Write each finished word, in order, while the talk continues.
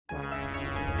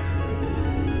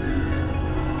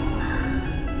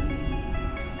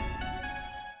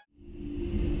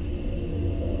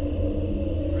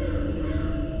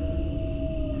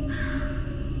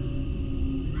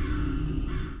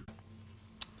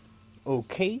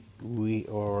Okay, we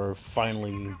are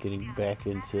finally getting back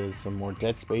into some more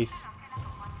Dead Space.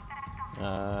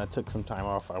 I took some time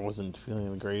off. I wasn't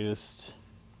feeling the greatest,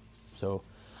 so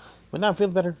but now I'm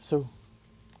feeling better. So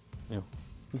you know,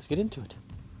 let's get into it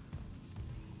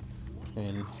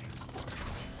and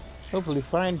hopefully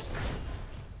find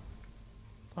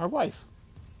our wife.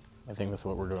 I think that's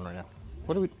what we're doing right now.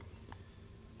 What do we?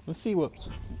 Let's see what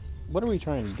are we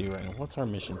trying to do right now? What's our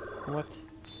mission? What?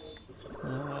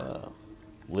 Uh,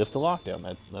 Lift the lockdown.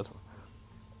 That's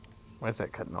why is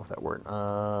that cutting off that word?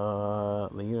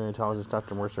 The unitologist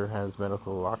Dr. Mercer has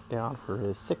medical lockdown for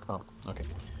his sick. Oh, okay.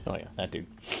 Oh yeah, that dude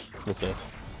with the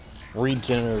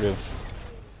regenerative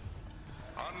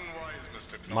Unwise,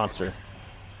 Mr. Clover. monster.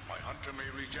 My hunter may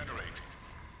regenerate,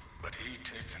 but he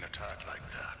takes an attack like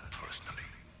that personally.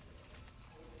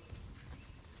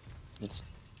 It's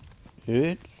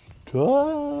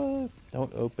time.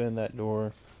 Don't open that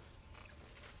door.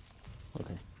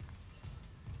 Okay.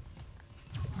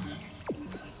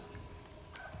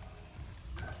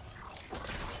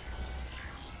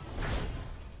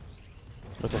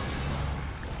 What's that?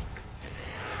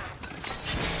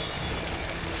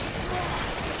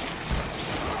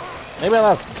 Leave me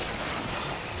alone.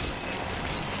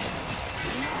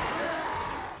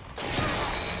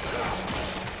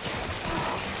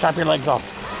 Chop your legs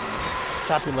off.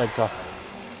 Chop your legs off.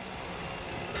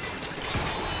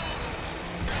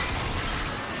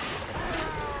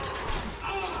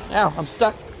 Ow, I'm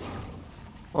stuck.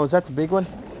 Oh, is that the big one?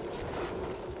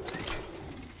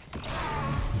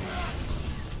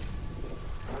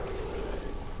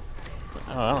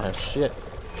 Oh, I don't have shit.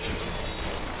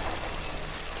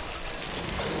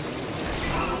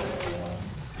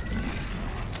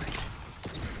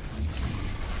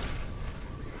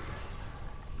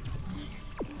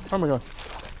 Where am I going?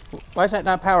 Why is that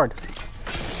not powered?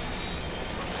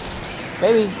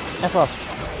 Baby, F off.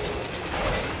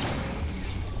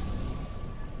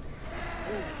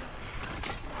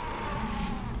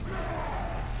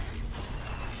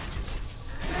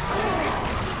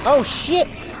 Oh shit!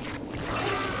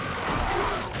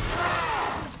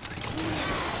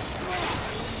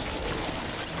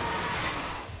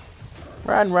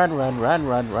 Run, run, run, run,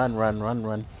 run, run, run, run,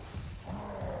 run.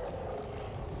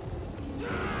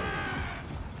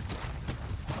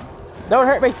 Don't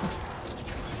hurt me!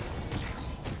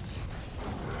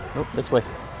 Nope, this way.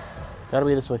 Gotta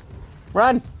be this way.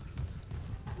 Run!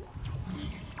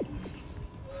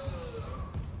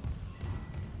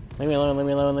 Leave me alone, leave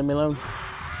me alone, leave me alone.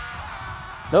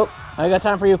 Nope, I ain't got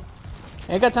time for you.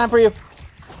 I ain't got time for you.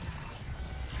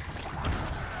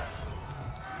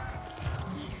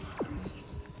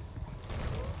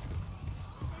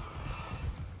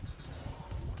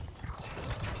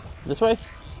 This way?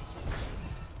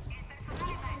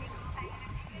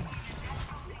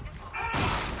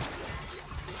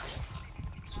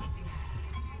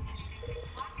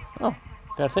 Oh,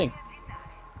 got a thing.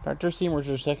 Dr. Seymour's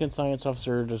your second science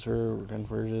officer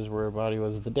converges where a body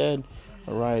was the dead,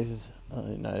 arises,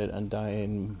 united,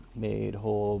 undying, made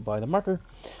whole by the marker.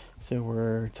 So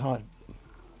we're taught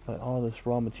that all this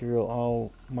raw material,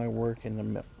 all my work in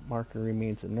the marker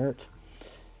remains inert.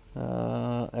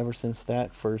 Ever since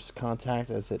that first contact,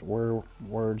 as it were,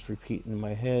 words repeat in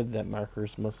my head that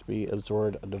markers must be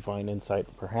absorbed, a divine insight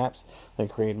perhaps, that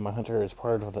created my hunter as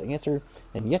part of the answer,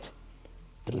 and yet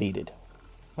deleted.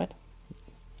 What?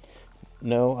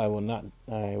 No, I will not.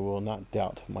 I will not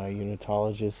doubt. My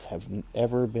unitologists have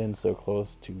ever been so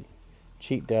close to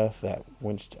cheat death. That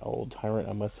winched old tyrant.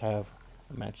 I must have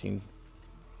a matching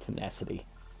tenacity.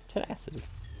 Tenacity.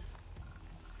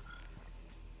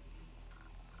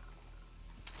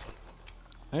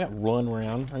 I got run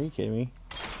around. Are you kidding me?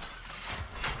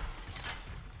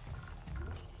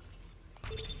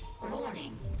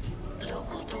 Warning.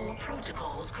 Local door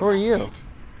protocols corrupted. Who are you?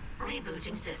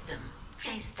 Rebooting system.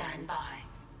 Please stand by.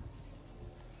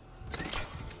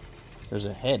 There's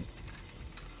a head.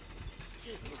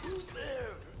 Who's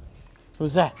there?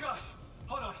 Who's that? God,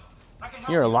 hold on. I can help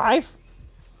You're you. alive?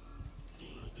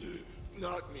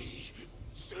 Not me.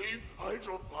 Save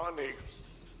hydroponics.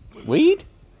 Weed?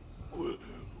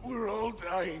 We're all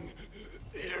dying.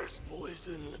 Air's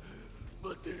poison.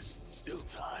 But there's still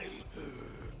time.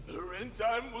 Her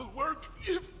enzyme will work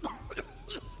if...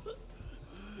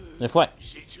 If what?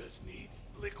 She just needs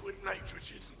liquid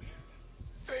nitrogen.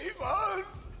 Save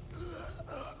us!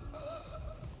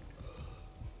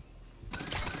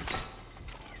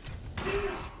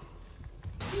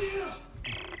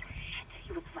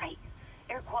 He was right.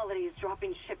 Air quality is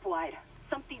dropping shipwide.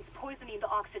 Something's poisoning the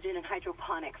oxygen in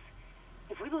hydroponics.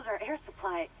 If we lose our air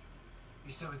supply...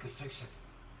 He said we could fix it.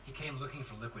 He came looking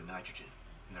for liquid nitrogen.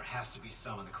 And there has to be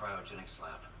some in the cryogenics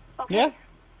lab. Okay. Yeah.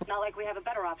 Not like we have a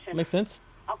better option. Makes sense.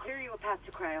 I'll clear you a path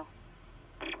to cryo.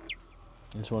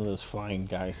 It's one of those flying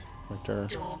guys. Right there.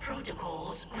 Door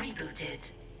protocols rebooted.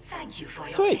 Thank you for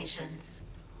your Sweet. patience.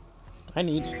 I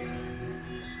need.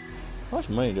 How much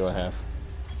money do I have?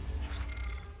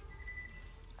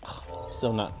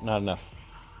 Still not enough.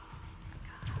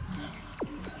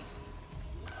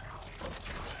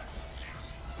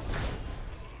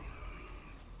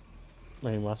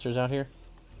 Any monsters out here?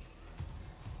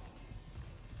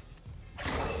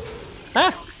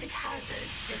 Ah! Toxic hazard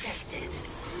detected.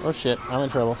 Oh shit! I'm in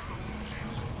trouble. Mr.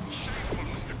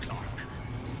 Clark,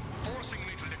 forcing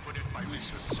me to liquidate my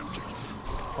research subjects.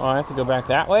 Oh, I have to go back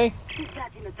that way? He's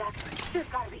catching the duck. There's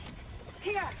gotta be.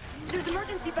 Here! There's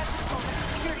emergency vector control at the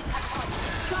security checkpoint.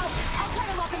 Go! I'll try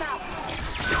to lock him out!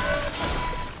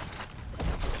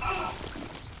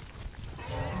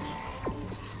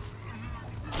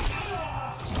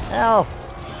 Ow!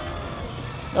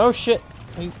 Oh shit!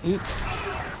 Leave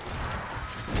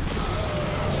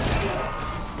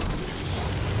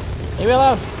me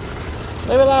alone! Leave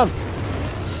me alone!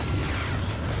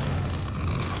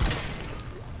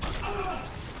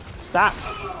 Stop!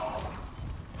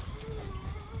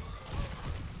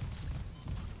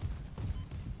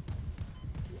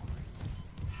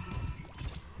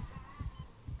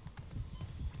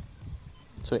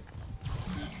 Sweet.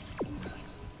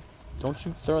 Don't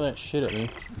you throw that shit at me.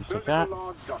 You took that?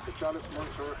 Log, Dr. Chalice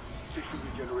Mercer, Tissue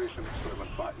Regeneration Experiment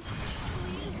 5.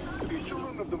 The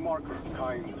children of the marker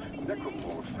kind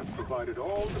necromorphs have provided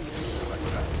all the means to like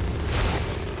that.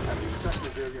 And the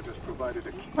infected variant has provided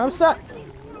a key. I'm stuck!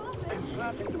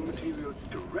 Implanting the material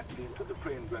directly into the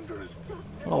brain renders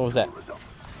What was that? results.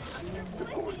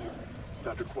 Of course,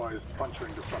 that requires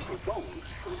puncturing the frontal bones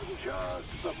just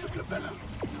above the glabella.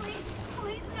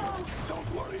 Please no!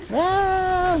 Don't worry.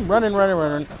 Ah, running.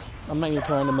 I'm not even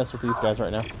trying to mess with these guys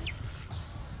right now.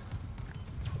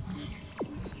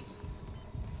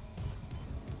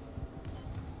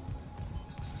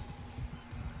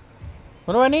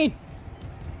 What do I need?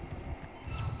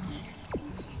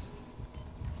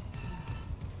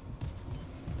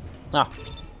 Ah.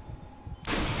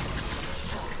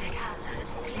 Toxic hazard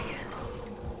cleared.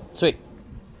 Sweet.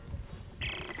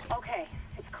 Okay,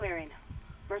 it's clearing.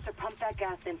 Mercer pumped that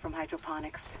gas in from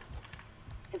hydroponics.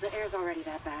 The air's already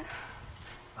that bad.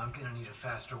 I'm gonna need a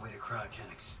faster way to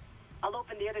cryogenics. I'll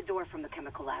open the other door from the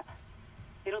chemical lab.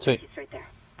 It'll Sweet. take you straight there.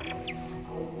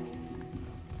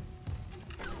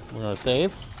 We're gonna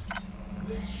save.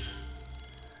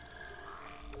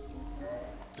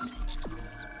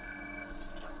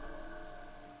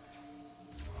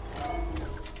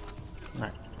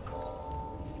 Alright.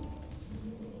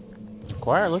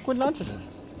 Acquire liquid nitrogen.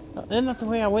 Isn't that the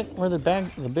way I went where the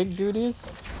big dude is?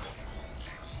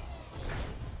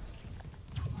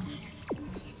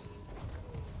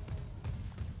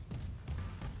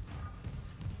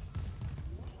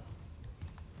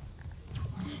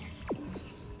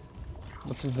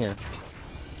 What's in here?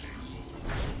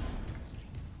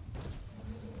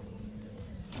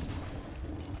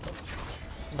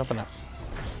 Open up.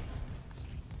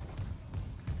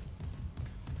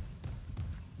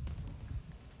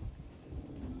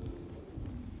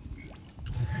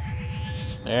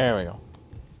 There we go.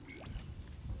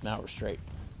 Now we're straight.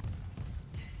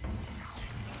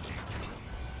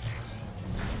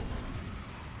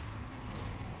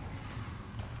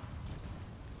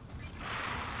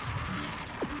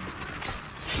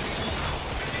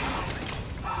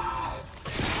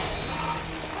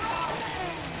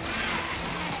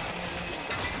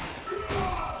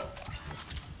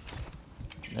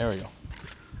 There we go.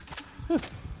 Whew.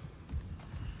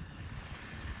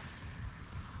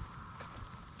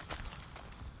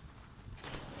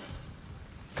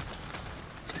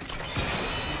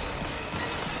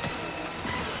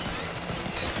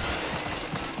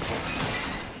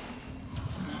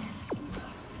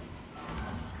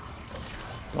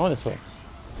 Going this way.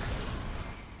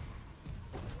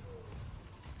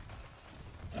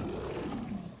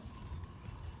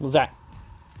 What's that?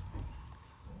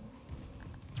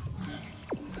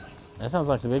 That sounds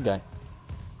like the big guy.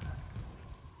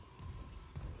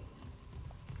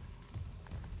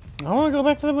 I want to go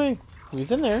back to the way. He's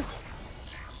in there.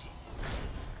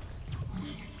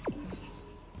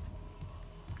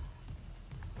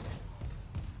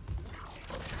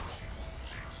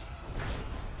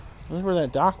 This is where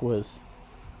that dock was.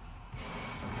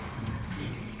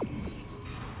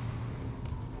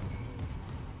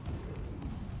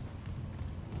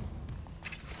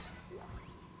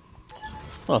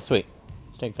 Oh, sweet.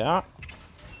 Take that.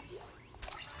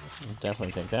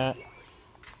 Definitely take that.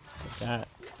 Take that.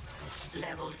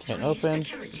 Level Can't 3 open.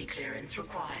 security clearance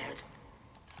required.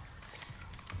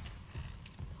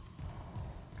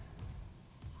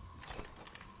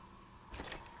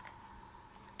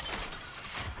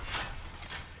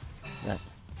 Right.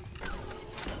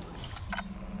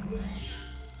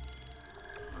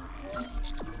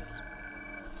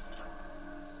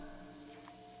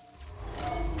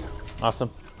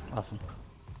 Awesome. Awesome.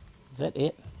 Is that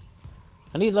it?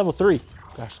 I need level 3.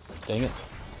 Gosh, dang it.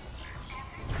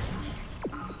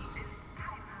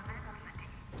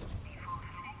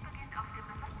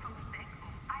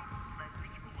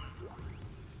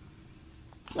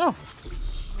 No.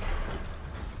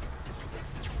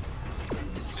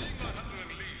 Seeing my hunter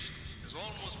unleashed is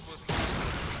almost worth it.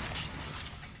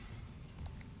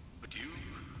 But you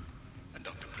and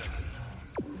Dr. Brennan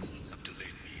have delayed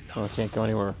me now. Oh, I can't go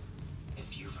anywhere.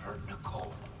 If you've heard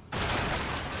Nicole,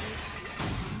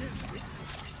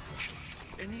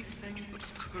 Anything but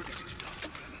courtesy, Dr.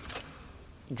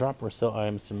 Brennan. Drop or sell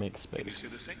items to make Can you space. see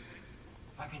the thing?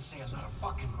 I can say I'm not a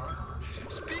fucking murderer.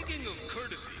 Speaking of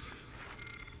courtesy,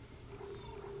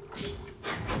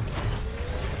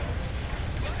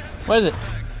 What is it?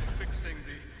 fixing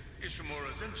the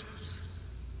Ishimura's engines.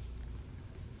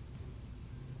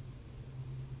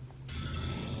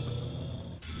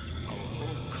 Our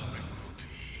homecoming will be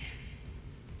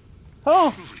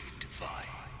Oh, truly divine.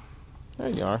 there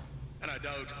you are. And I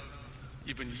doubt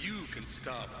even you can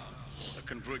stop a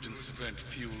convergence event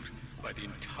fueled by the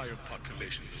entire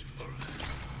population of Earth.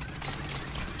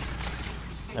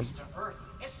 Things to Earth,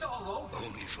 it's all over.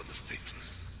 Only for the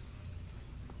faithless.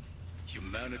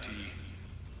 Humanity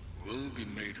will be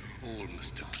made whole,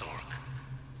 Mr. Clark.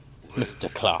 With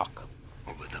Mr. Clark.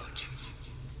 or without you.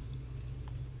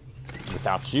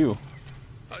 Without you.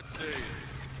 I'd say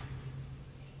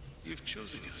you've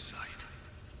chosen your side.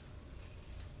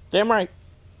 Damn right.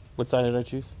 What side did I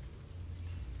choose?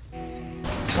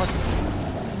 What?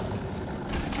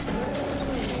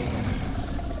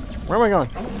 Where am I going?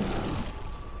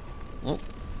 Oh,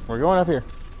 we're going up here.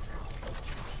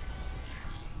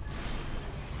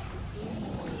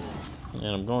 And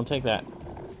I'm going to take that.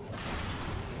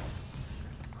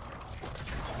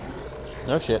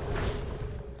 No shit.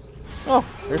 Oh,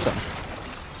 here's something.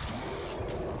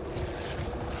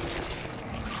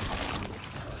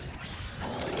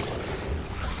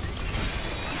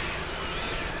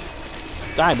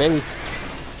 Die, baby.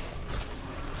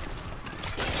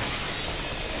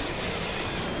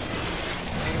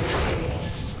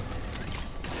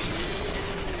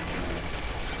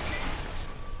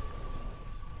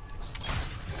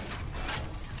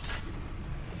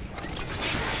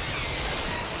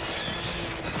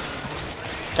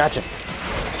 Gotcha.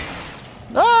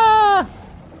 Ah!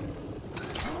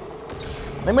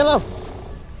 Leave me alone.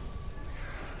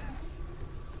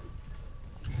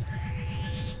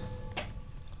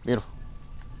 Beautiful.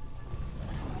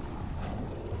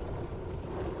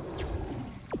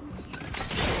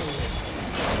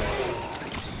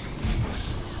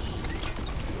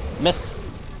 Missed.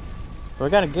 So I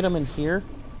gotta get him in here.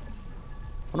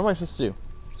 What am I supposed to do?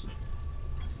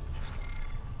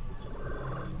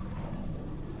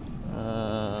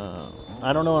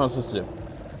 I don't know what I'm supposed to do.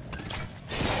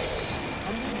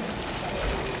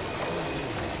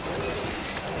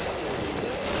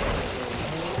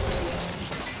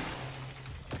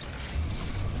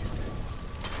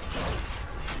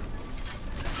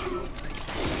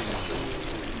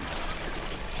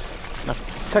 Now,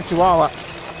 cut you all up.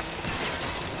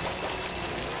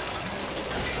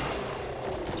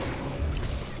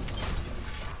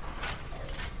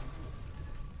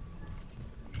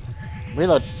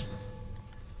 Reload.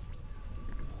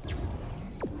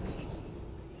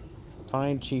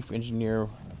 Find chief engineer.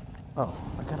 Oh,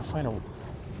 I gotta find a.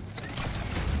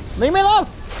 Leave me alone!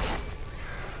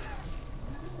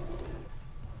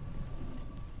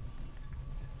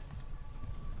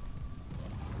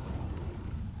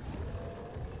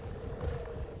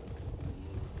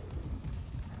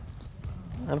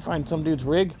 I gotta find some dude's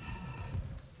rig.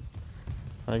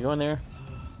 Can I go in there?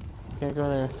 Can't go in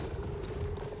there.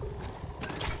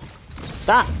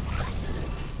 Stop!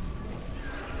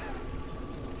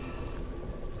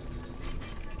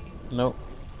 Nope.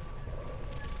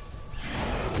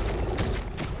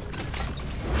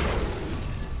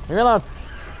 Leave me alone.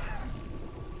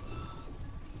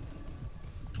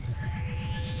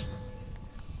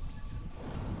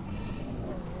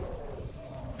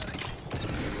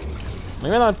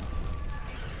 Leave me alone.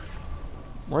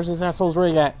 Where's this asshole's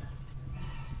rig at?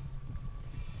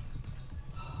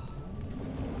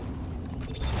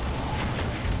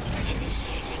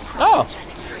 Oh!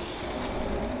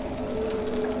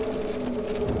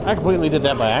 I I completely did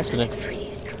that by accident.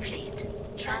 Freeze complete.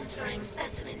 Transferring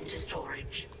specimen to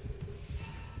storage.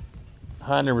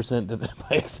 100% did that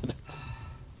by accident.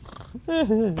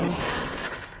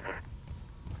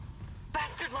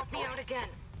 Bastard locked me out again.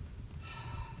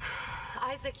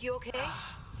 Isaac, you okay?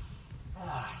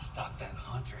 I stopped that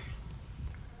hunter.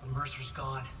 But Mercer's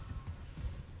gone.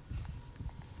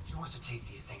 He wants to take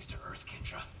these things to Earth,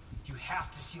 Kendra. You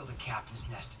have to seal the captain's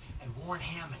nest and warn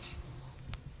Hammond.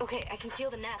 Okay, I can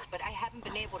seal the nest, but I haven't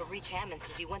been able to reach Hammond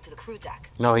since he went to the crew deck.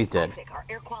 No, he's dead. Isaac, our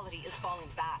air quality is falling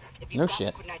fast. If you've No got shit.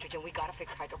 liquid nitrogen, we gotta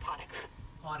fix hydroponics.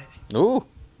 On it. Ooh.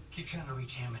 Keep trying to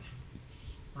reach Hammond.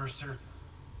 Mercer,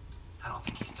 I don't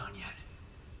think he's done yet.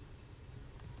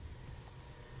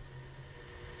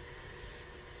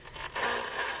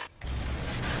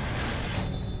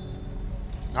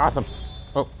 Awesome.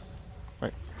 Oh.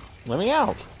 Wait. Let me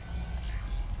out.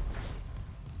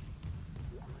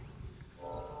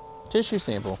 Tissue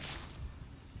sample.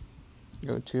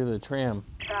 Go to the tram.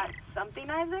 Got something,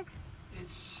 Isaac?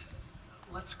 It's...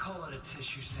 let's call it a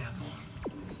tissue sample.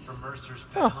 From Mercer's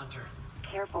Oh. pet hunter.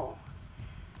 Careful.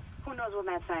 Who knows what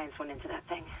mad science went into that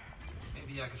thing?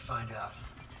 Maybe I could find out.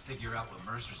 Figure out what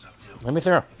Mercer's up to. Let me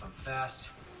through. If I'm fast,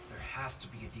 there has to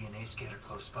be a DNA scanner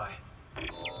close by.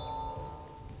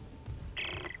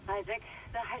 Isaac,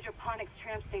 the hydroponics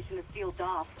tram station is sealed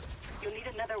off. You'll need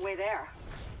another way there.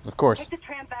 Of course. Take the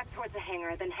tram back towards the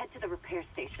hangar, then head to the repair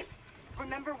station.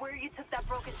 Remember where you took that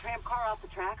broken tram car off the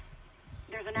tracks?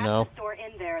 There's an No. access door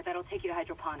in there that'll take you to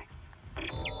hydroponics.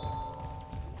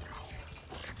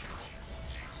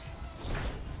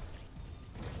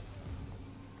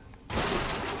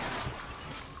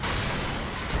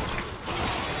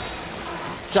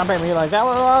 Jump at me like that.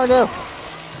 What do I do?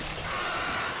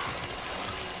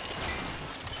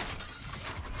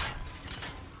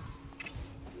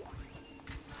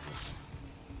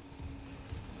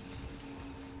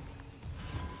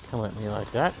 Come at me like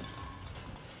that.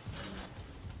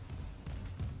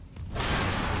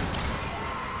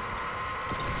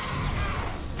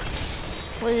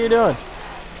 What are you doing?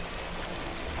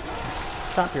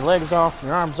 Chop your legs off,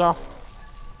 your arms off.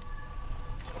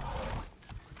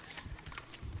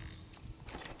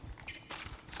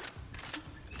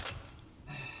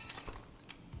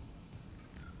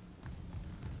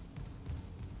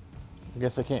 I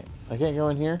guess I can't go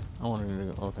in here? I wanted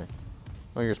to go, okay.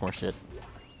 Oh, here's more shit.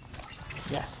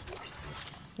 Yes.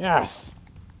 Yes!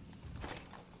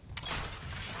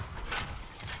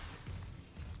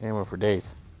 Ammo for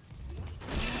days.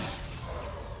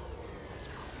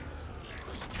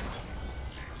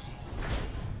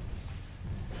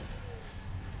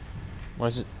 Why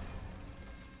is it?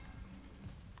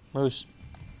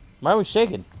 Why are we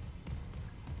shaking?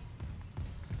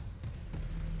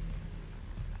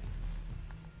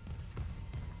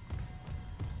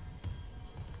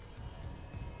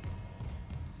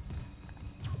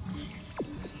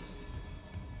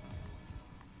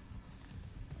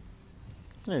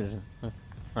 There it is.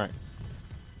 Alright.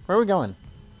 Where are we going?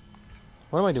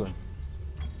 What am I doing?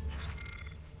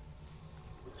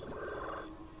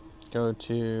 Go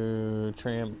to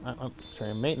tram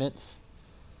maintenance.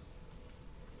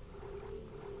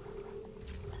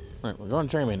 Alright, we're going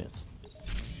to tram maintenance.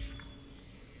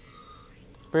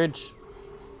 Bridge.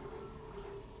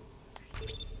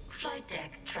 Flight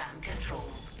deck tram control.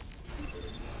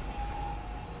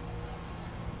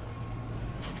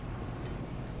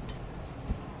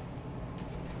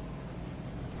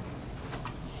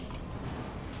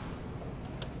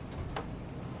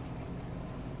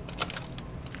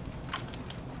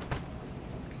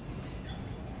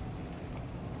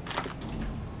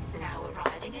 Now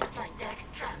arriving at flight deck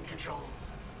tram control.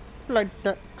 Like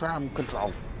that tram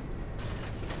control.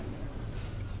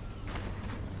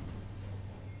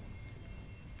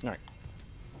 Alright.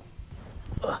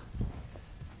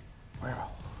 Where?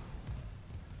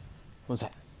 What's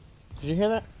that? Did you hear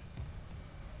that?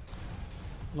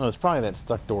 No, it's probably that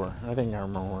stuck door. I think I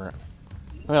remember where it.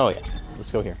 Oh yeah. Let's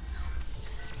go here.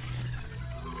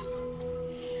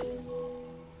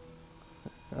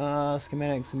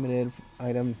 Schematic submitted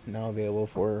item now available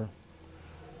for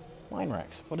line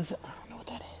racks. What is it? I don't know what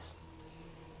that is.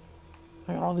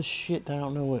 I got all this shit that I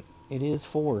don't know what it is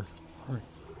for. Alright.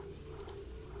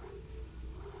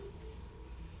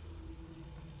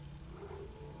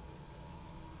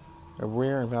 A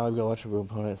rare and valuable electrical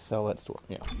component. Sell that store.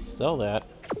 Yeah. Sell that.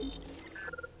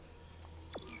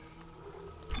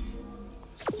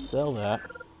 Sell that.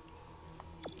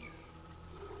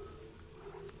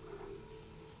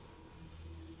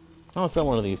 I'll sell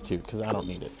one of these too, because I don't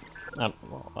need it. I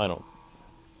don't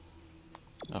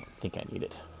think I need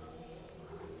it.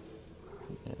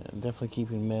 And Definitely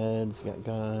keeping meds, got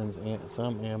guns,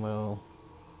 some ammo,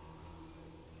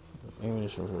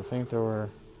 ammunition for the flamethrower,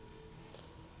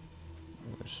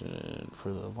 ammunition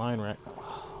for the wine rack.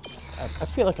 I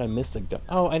feel like I missed a gun.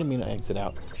 Oh, I didn't mean to exit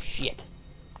out. Shit.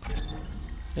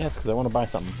 Yes, because I want to buy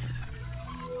something.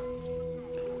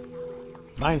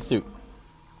 Mine suit.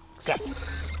 Accept.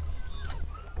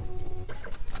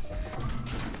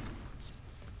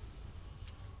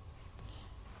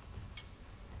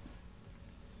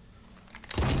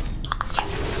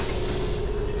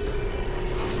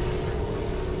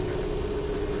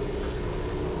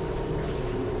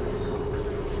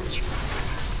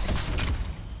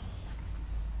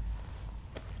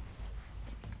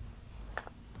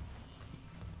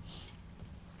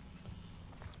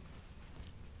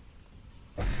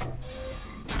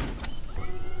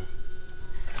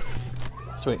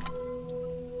 Sweet.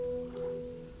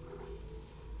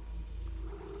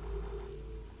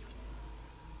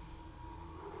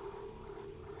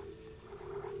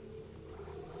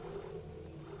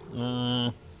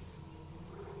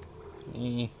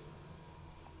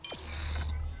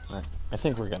 Alright, I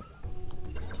think we're good.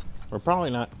 We're probably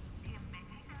not.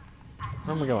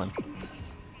 Where am I going?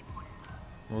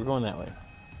 We're going that way.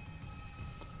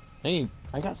 Hey,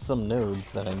 I got some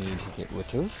nodes that I need to get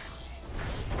rid of.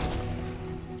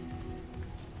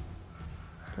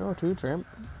 Go to tramp.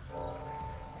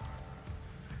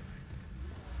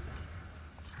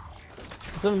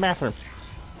 It's in the bathroom.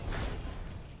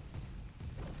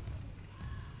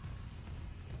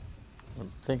 I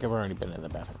think I've already been in the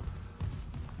bathroom.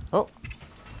 Oh!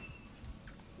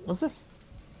 What's this?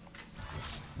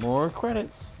 More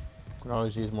credits. Could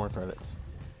always use more credits.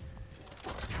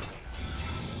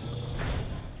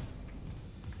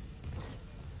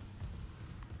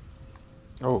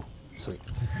 Oh, sweet.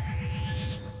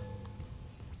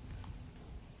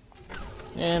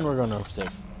 And we're going to upstairs,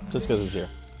 just because it's here.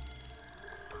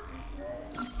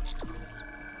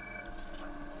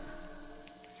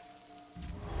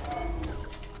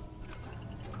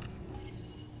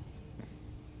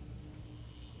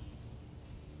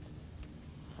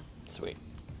 Sweet.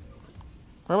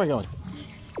 Where am I going?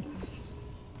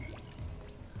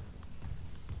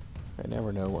 I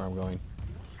never know where I'm going.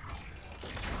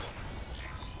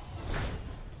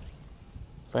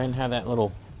 If I didn't have that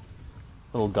little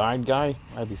guide guy,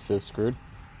 I'd be so screwed.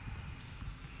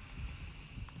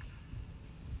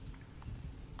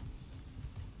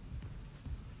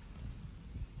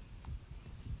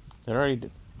 That already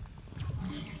did.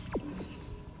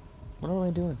 What am I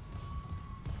doing?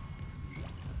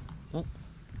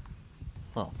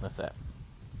 Oh, that's that.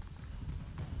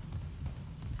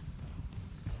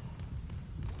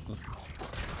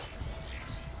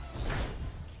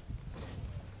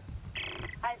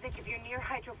 Isaac, if you're near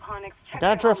hydroponics, check Got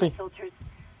a out all trophy. the filters.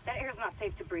 That air's not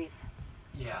safe to breathe.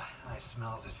 Yeah, I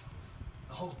smelled it.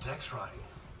 The whole deck's rotting.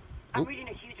 I'm reading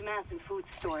a huge mass in food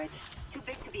storage. Too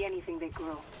big to be anything they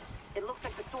grew. It looks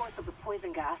like the source of the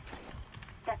poison gas.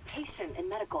 That patient in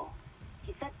medical.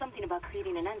 He said something about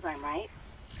creating an enzyme, right?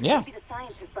 Yeah. Maybe the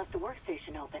scientist left the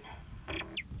workstation open.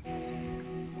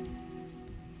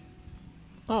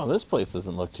 Oh, this place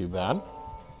doesn't look too bad.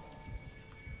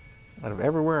 Out of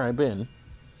everywhere I've been.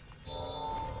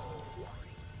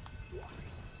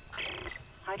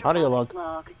 Audio log.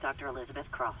 Dr. Elizabeth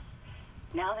Cross.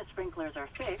 Now that sprinklers are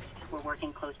fixed, we're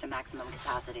working close to maximum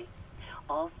capacity.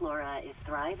 All flora is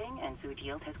thriving, and food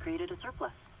yield has created a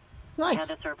surplus. We Nice. had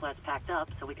the surplus packed up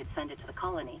so we could send it to the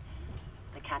colony.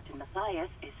 The Captain Matthias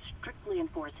is strictly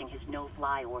enforcing his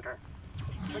no-fly order.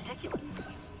 It's ridiculous.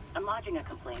 I'm lodging a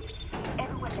complaint.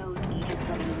 Everyone knows Agent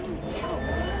 17 is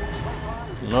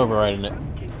terrible. I'm overriding it.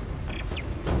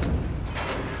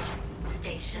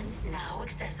 Station now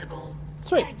accessible.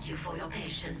 Sweet. Thank you for your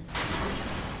patience.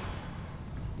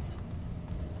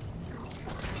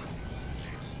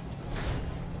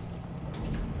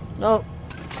 Oh.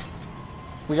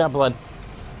 We got blood.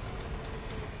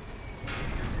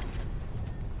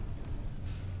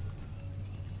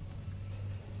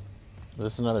 Is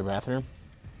this another bathroom?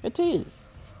 It is.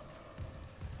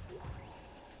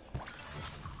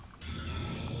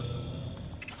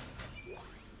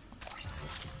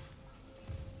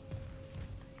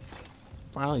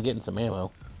 Finally getting some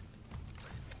ammo.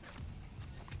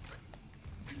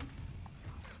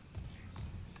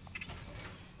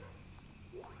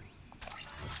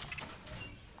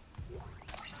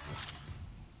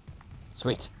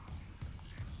 Sweet.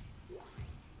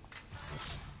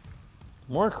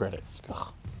 More credits.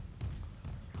 Ugh.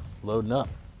 Loading up.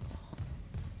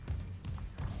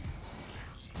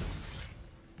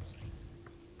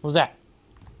 What was that?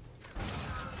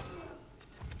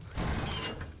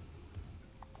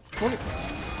 What?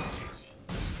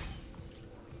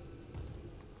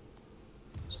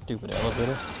 Stupid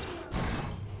elevator.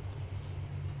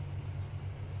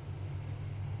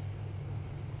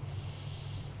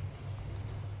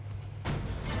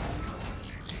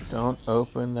 Don't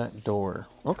open that door.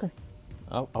 Okay.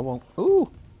 I won't. Ooh!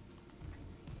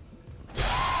 The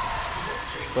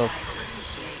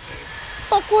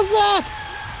fuck was that?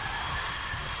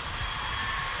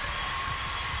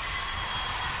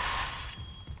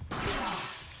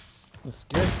 It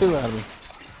scared the poo out of me.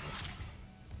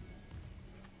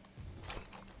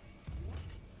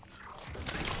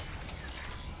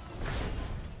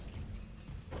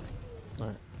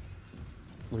 Alright.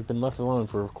 We've been left alone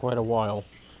for quite a while.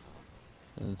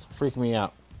 And it's freaking me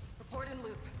out. Report in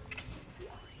loop.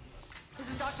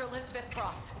 This is Dr. Elizabeth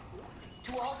Cross.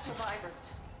 To all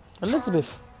survivors.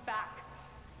 Elizabeth! Turn back.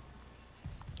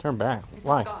 Turn back. It's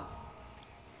Why? all gone.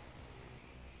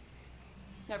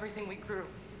 Everything we grew.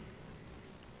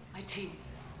 My team.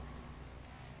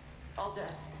 All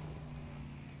dead.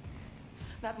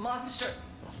 That monster.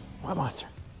 What monster?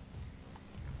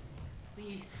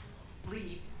 Please,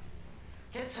 leave.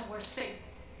 Get somewhere safe.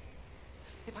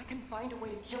 If I can find a way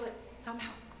to kill it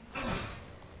somehow.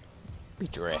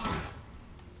 Beat your ass.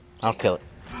 I'll kill it.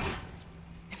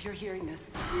 If you're hearing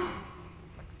this,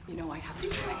 you know I have to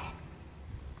try.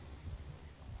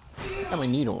 I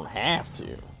mean, you don't have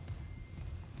to.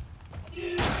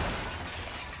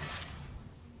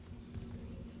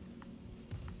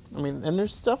 I mean, and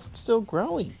there's stuff still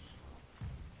growing.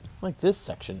 Like this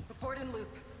section. Report in loop.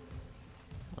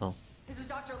 Oh. This is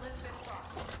Dr. Elizabeth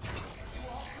Cross. To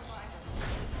all survivors,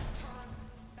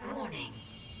 turn back. Warning.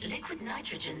 Liquid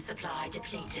nitrogen supply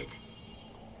depleted.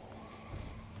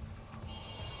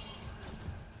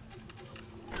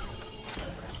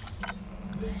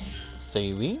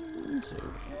 Saving.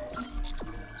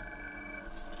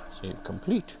 Save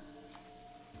complete.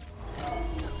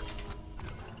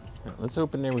 Right, let's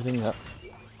open everything up.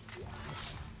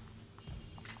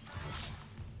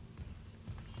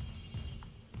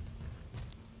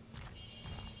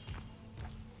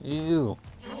 Ew.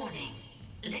 Warning.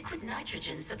 Liquid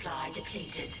nitrogen supply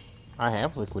depleted. I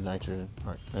have liquid nitrogen.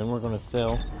 Alright, and we're gonna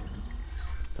sell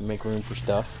to make room for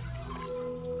stuff.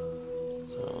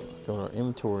 So go to our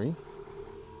inventory.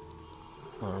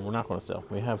 Or we're not gonna sell.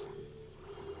 We have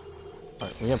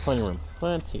alright, we have plenty of room.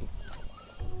 Plenty of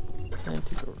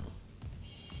room.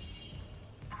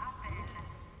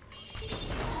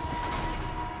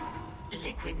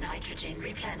 Liquid nitrogen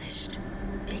replenished.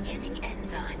 Beginning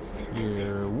enzyme synthesis.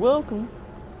 You're welcome.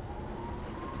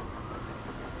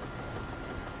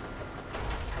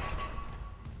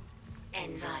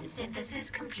 Enzyme synthesis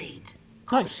complete.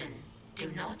 Nice. Caution.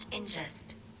 Do not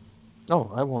ingest.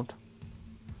 Oh, I won't.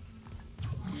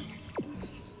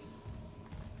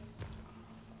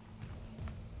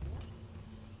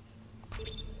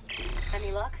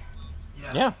 Any luck?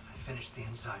 Yeah. I finished the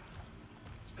enzyme.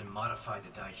 It's been modified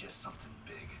to digest something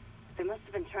big. They must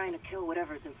have been trying to kill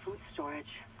whatever's in food storage.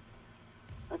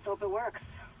 Let's hope it works.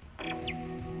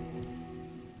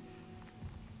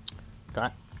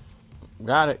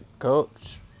 Got it,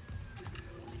 coach.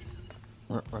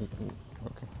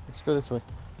 Okay, let's go this way.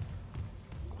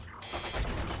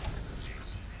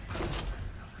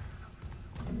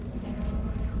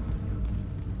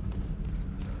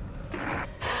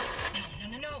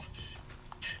 No.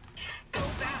 Go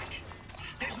back.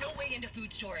 There's no way into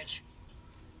food storage.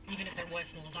 Even if there was,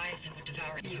 the Leviathan would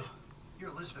devour you. You're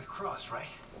Elizabeth Cross, right?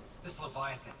 This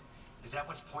Leviathan, is that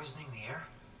what's poisoning the air?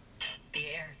 The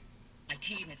air. My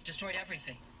team, it's destroyed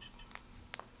everything.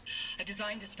 I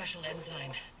designed a special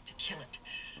enzyme to kill it.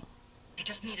 I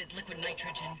just needed liquid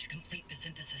nitrogen to complete the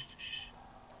synthesis.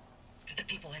 But the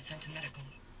people I sent to medical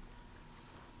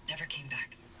never came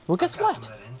back. Well, guess I've got what? some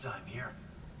of that enzyme here.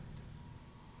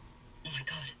 Oh my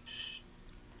god.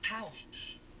 How?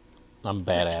 I'm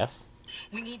badass.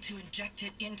 We need to inject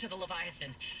it into the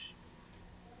Leviathan.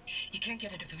 You can't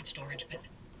get into food storage, but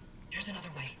there's another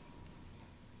way.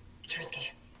 It's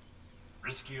risky.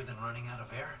 Riskier than running out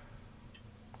of air?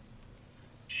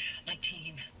 My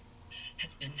team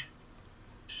has been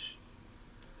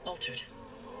altered.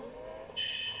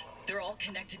 They're all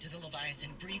connected to the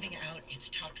Leviathan, breathing out its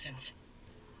toxins.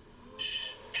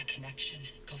 That connection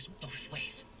goes both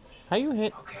ways. How you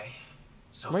hit? Okay.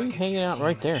 So Why if are I you get hanging your out team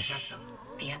right and there? inject them,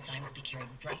 The enzyme would be carried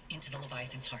right into the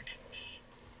Leviathan's heart.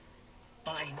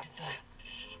 Bind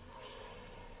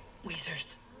the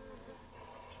Weezers.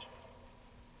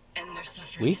 And their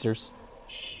suffering. Weezers.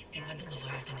 And when the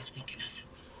Leviathan is weak enough,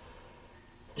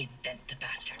 we vent the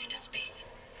bastard into space.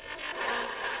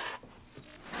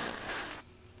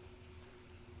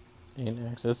 Gain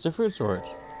access to food storage.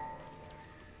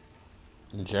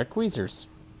 Inject Weezers.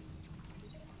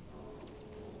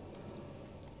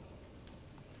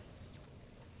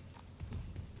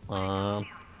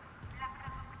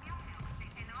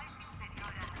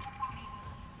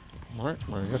 Alright,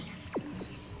 very good.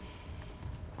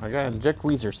 I gotta inject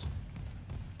Weezers.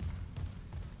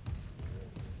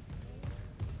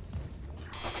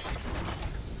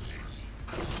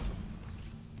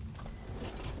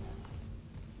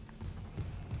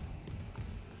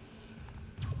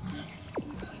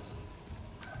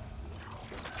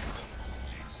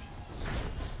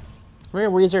 Come here,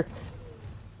 Weezer.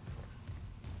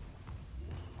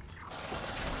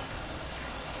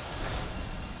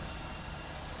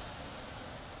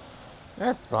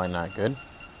 That's probably not good.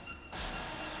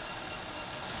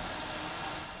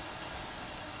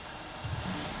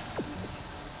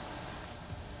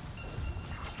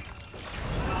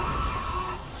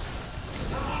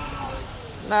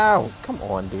 No, come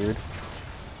on, dude.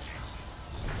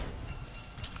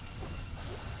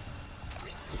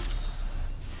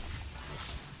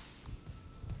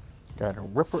 Got a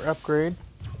Ripper upgrade.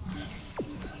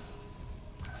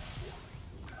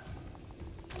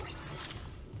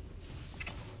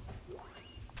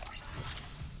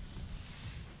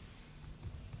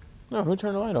 No, who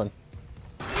turned the light on?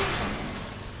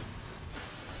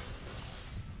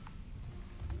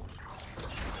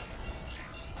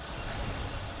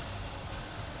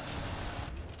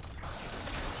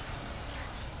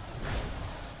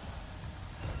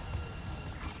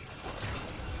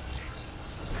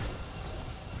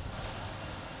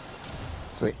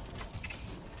 Sweet.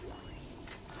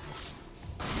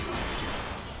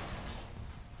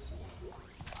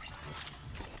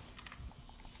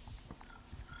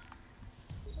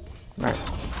 Alright.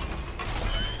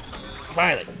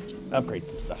 Finally! Upgrades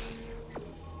and stuff.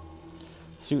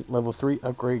 Suit level 3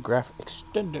 upgrade graph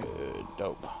extended.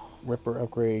 Dope. Ripper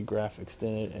upgrade graph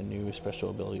extended and new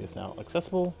special ability is now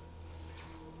accessible.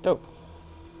 Dope.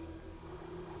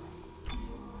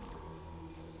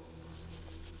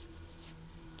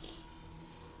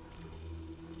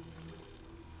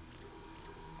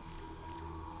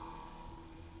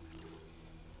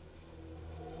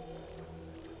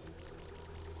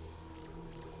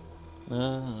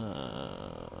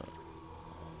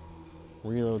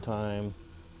 Reload time,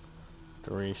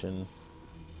 duration.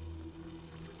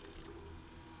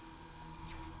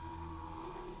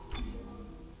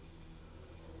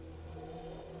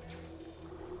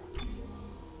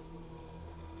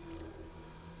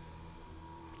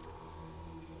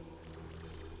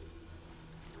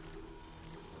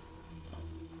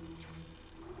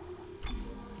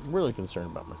 I'm really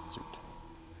concerned about my suit.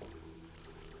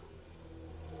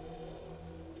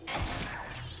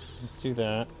 Let's do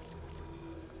that.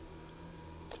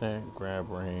 Connect,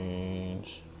 grab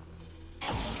range,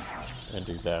 and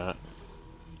do that.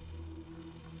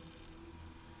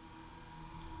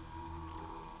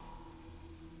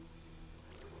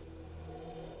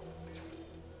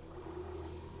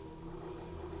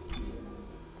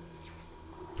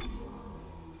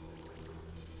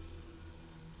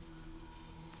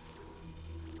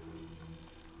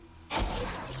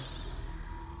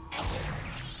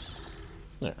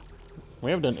 There. We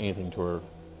haven't done anything to her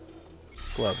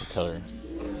glove color.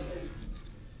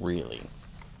 Really.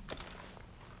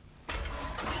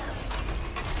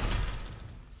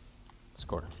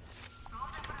 Score.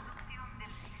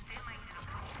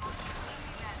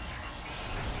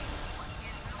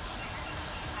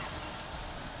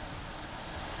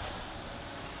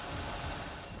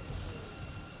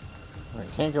 Alright,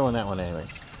 can't go in that one anyways.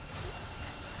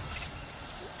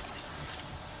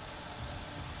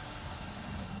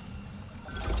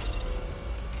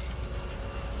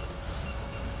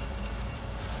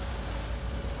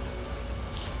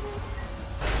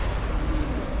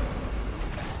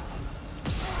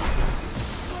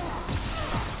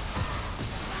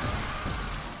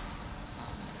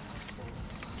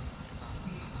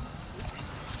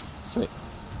 Sweet.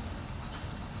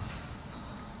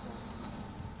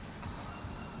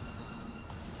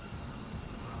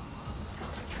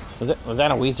 Was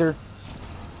that a Weezer?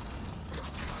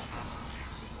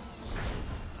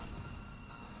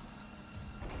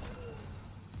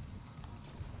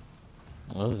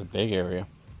 Well, this is a big area.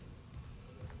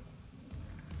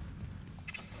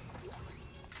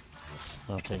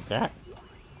 I'll take that.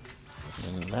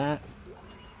 And that.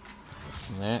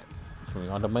 And that. Can we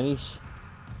on the minis?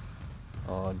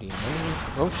 Oh, the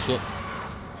minis. Oh shit.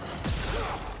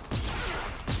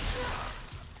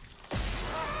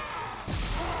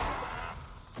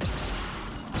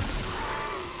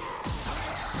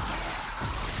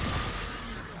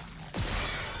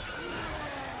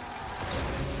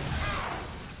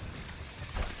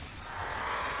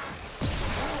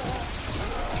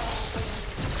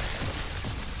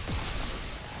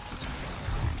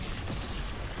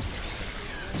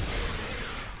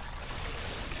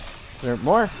 Is there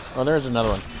more? Oh, there's another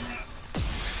one.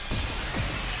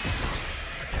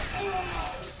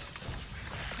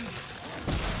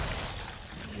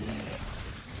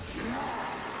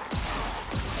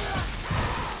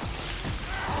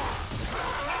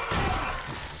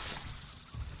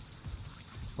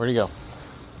 Where'd he go?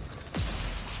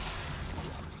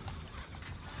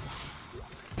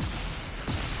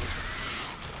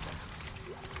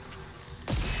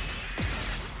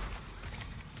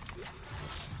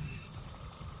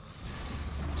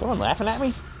 Someone laughing at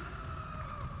me?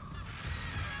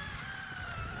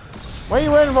 What are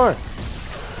you waiting for?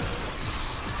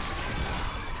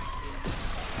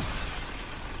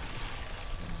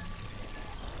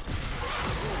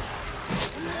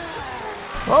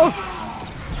 Oh!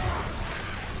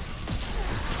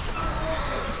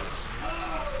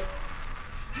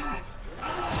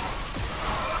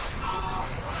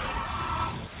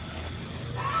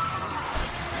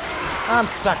 I'm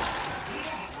stuck.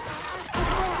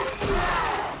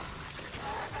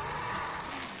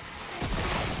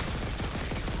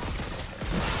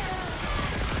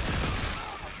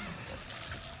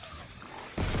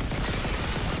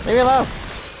 Leave me alone.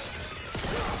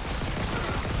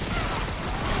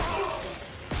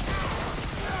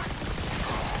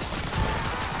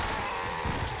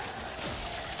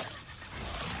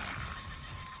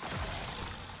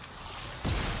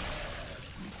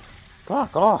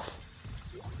 Fuck off.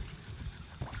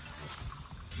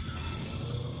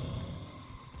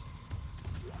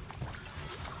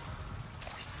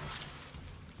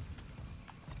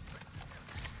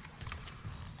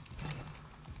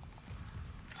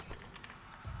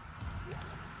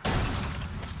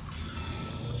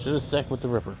 Should have stuck with the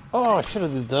Ripper. Oh, I should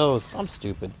have did those. I'm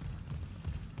stupid.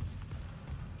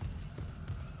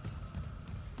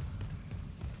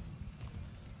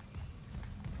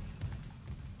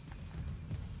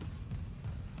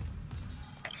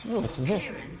 Oh, what's in here?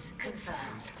 Clearance confirmed.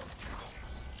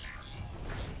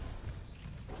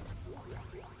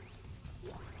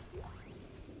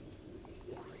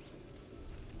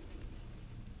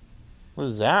 What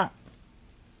is that?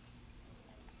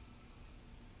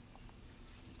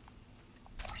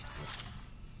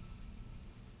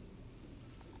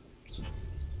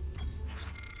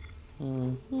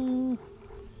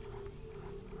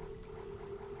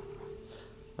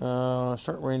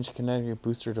 Short range kinetic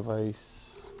booster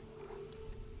device.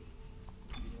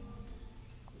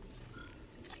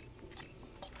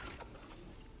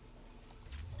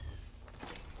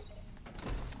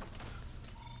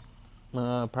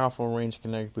 Powerful range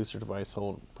kinetic booster device.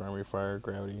 Hold primary fire,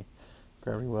 gravity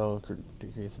well,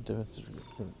 decrease the difference.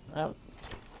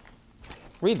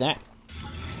 Read that.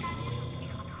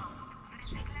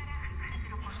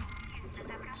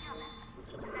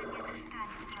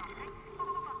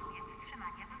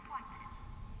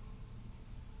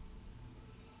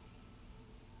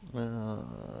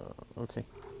 Okay.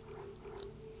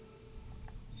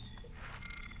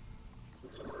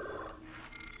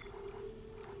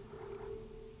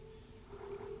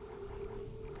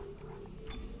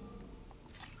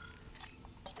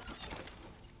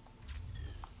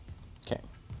 Okay.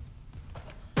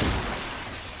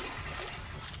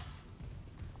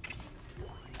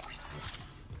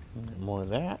 More of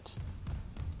that.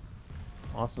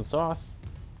 Awesome sauce.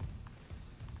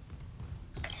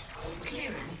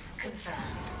 Clearance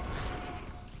confirmed.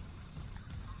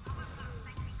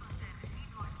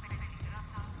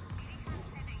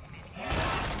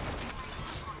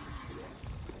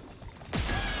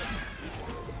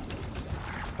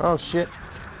 Oh shit.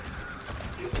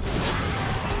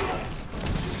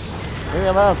 Leave me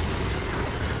alone.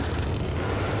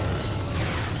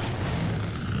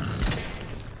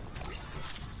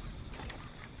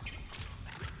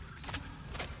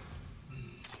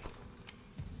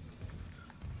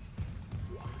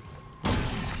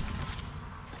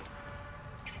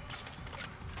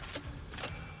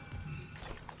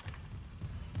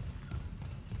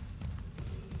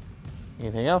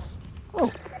 Anything else?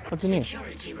 Oh, what's in here?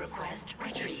 Security request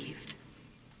retrieved.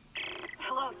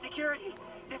 Hello, security.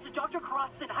 This is Dr.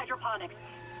 Cross in hydroponics.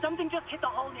 Something just hit the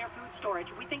hull near food storage.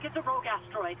 We think it's a rogue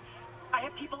asteroid. I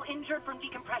have people injured from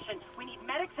decompression. We need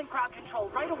medics and crowd control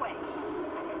right away.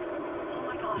 Oh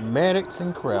my god. Medics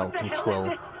and crowd What the control.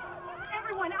 hell is this?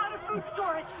 Everyone out of food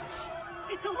storage.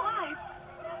 It's alive.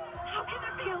 How can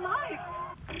it be alive?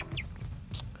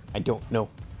 I don't know.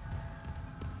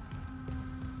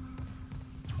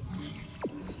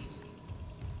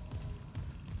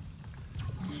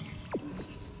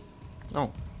 Oh.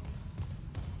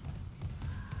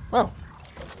 Oh.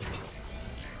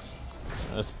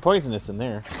 There's poisonous in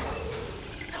there.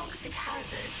 Toxic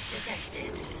hazard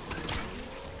detected.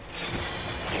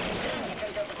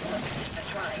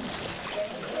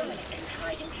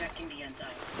 Testing the enzyme.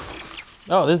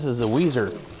 Oh, this is a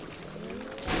Weezer.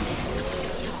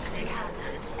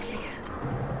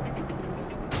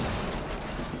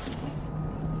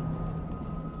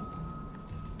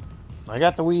 I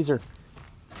got the Weezer.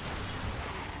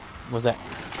 What's that?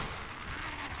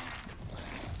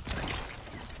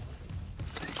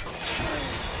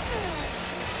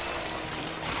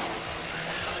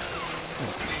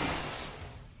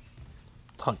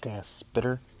 Punk ass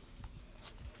spitter.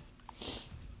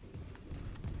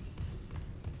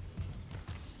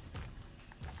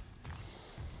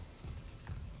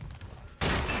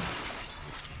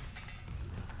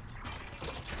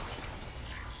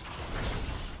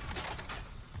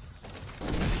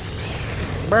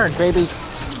 Burn, baby.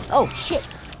 Oh, shit.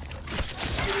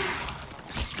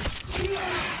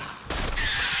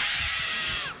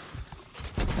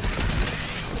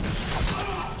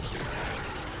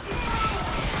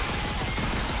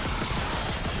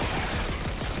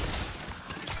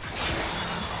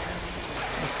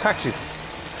 Catch you.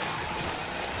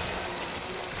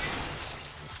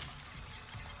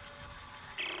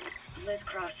 Liz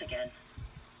Cross again.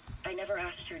 I never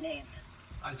asked your name.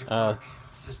 Isaac Clarke,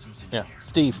 systems Yeah, engineer.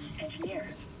 Steve. Engineer.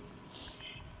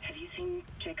 Have you seen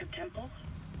Jacob Temple?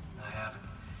 I haven't,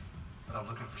 but I'm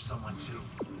looking for someone too.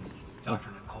 Dr.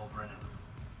 Nicole Brennan.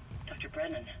 Dr.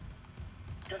 Brennan.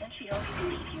 Doesn't she help you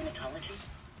lead unitology?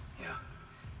 Yeah,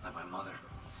 like my mother.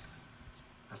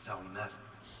 That's how we met.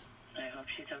 I hope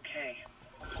she's okay.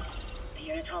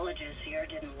 The unitologists here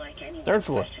didn't like anyone Third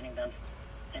floor. questioning them.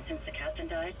 And since the captain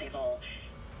died, they've all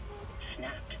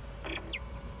snapped.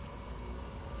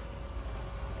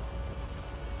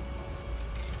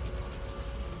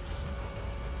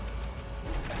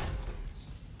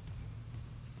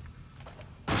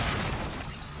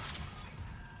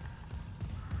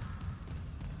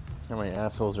 How many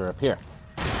assholes are up here?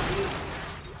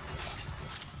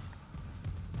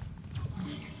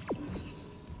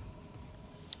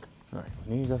 Alright,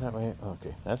 we need to go that way.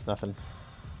 Okay, that's nothing.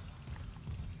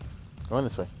 Going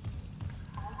this way.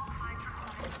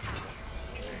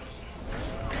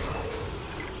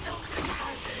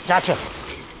 Gotcha!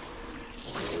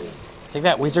 Take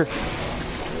that, Weezer.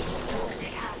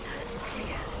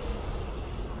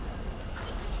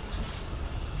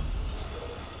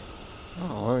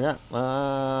 Oh, yeah.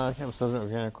 Chemical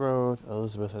organic growth.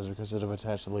 Elizabeth has requested to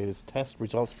attach the latest test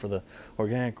results for the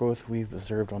organic growth we've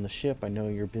observed on the ship. I know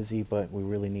you're busy, but we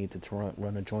really need to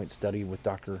run a joint study with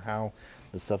Dr. Howe.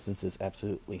 The substance is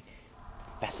absolutely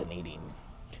fascinating.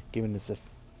 Given its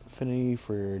affinity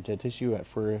for dead tissue, at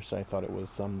first I thought it was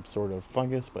some sort of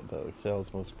fungus, but the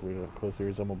cells most closely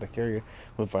resemble bacteria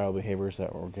with viral behaviors that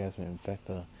orgasm and infect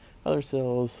the other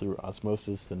cells through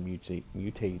osmosis, then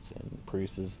mutates and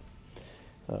produces.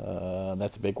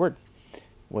 That's a big word.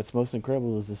 What's most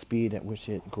incredible is the speed at which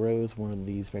it grows. One of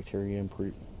these bacteria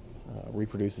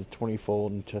reproduces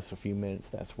 20-fold in just a few minutes.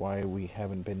 That's why we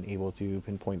haven't been able to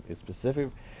pinpoint the specific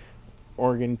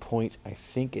organ point. I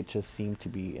think it just seemed to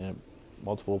be in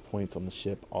multiple points on the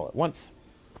ship all at once.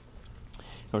 I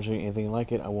don't show you anything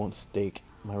like it. I won't stake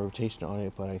my reputation on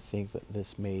it, but I think that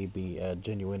this may be a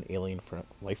genuine alien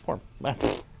life form.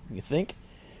 You think?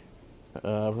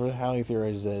 Highly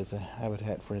theorizes that it's a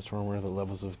habitat for transformer. The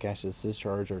levels of gaseous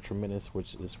discharge are tremendous,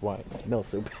 which is why it smells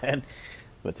so bad.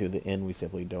 But to the end, we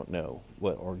simply don't know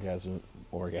what organisms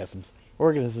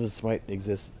might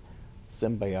exist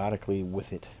symbiotically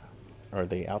with it. Are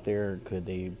they out there? Could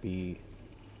they be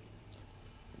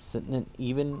sentient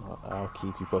even? I'll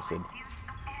keep you posted.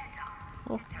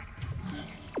 Well,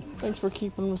 thanks for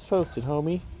keeping us posted,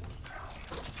 homie.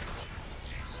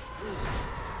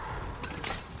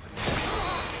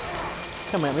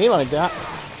 Come at me like that.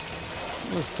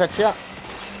 Let's catch you up.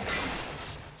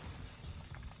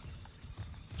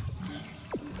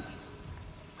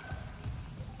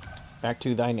 Back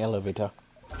to thine elevator.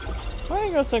 Why don't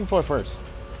you go second floor first?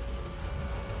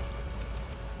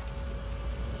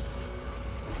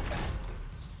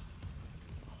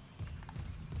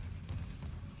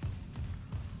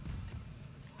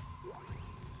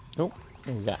 Oh,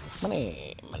 we got money.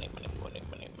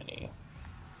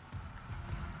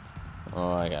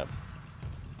 Oh, I got it.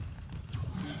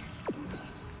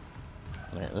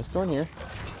 Alright, let's go in here.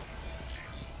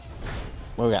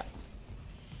 What we got?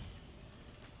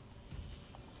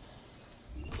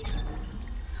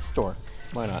 Store.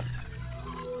 Why not?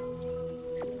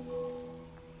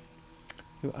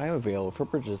 New item available for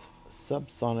purchase.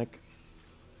 Subsonic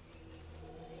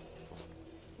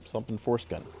something force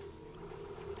gun.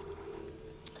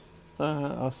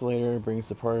 Oscillator brings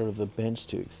the part of the bench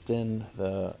to extend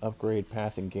the upgrade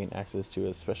path and gain access to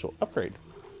a special upgrade.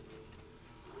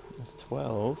 That's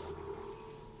 12.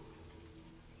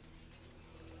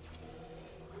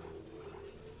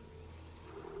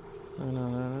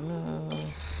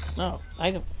 No,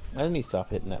 I need to stop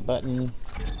hitting that button.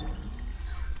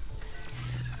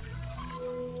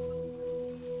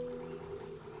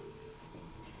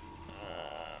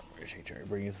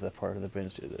 Bring us that part of the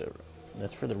bench.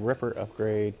 That's for the Ripper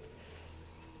upgrade.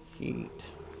 Heat.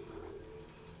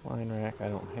 Line rack, I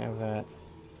don't have that.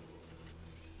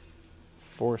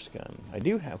 Force gun, I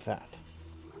do have that.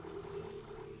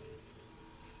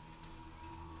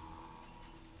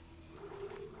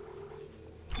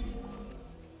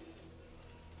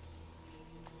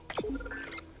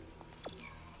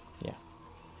 Yeah.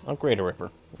 Upgrade a Ripper.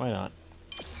 Why not?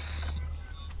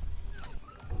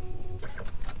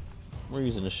 We're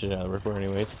using the shit out of the Ripper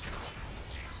anyways.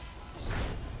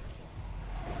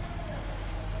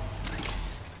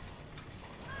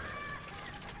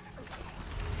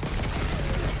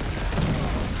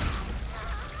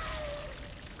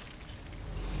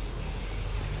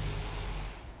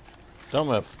 Don't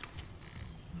move.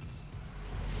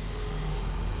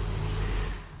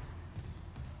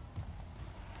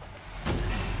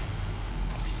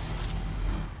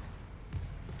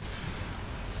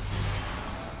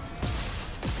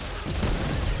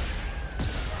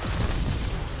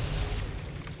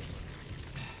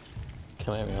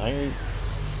 Come at me, iron.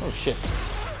 Oh shit.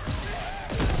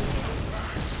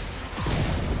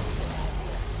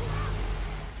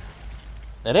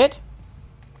 That it?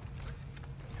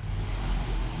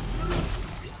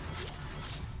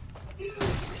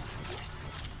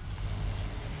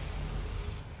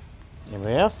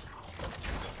 Anybody else?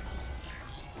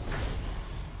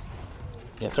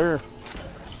 Yes, sir.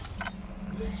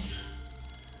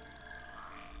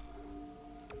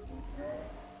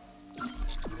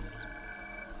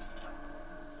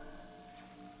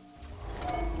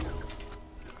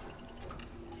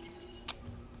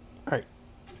 Alright.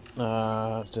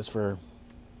 Just for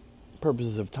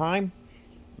purposes of time,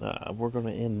 we're going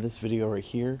to end this video right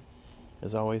here.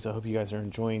 As always, I hope you guys are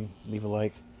enjoying. Leave a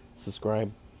like,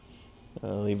 subscribe,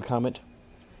 leave a comment.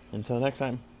 Until next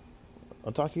time,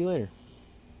 I'll talk to you later.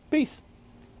 Peace.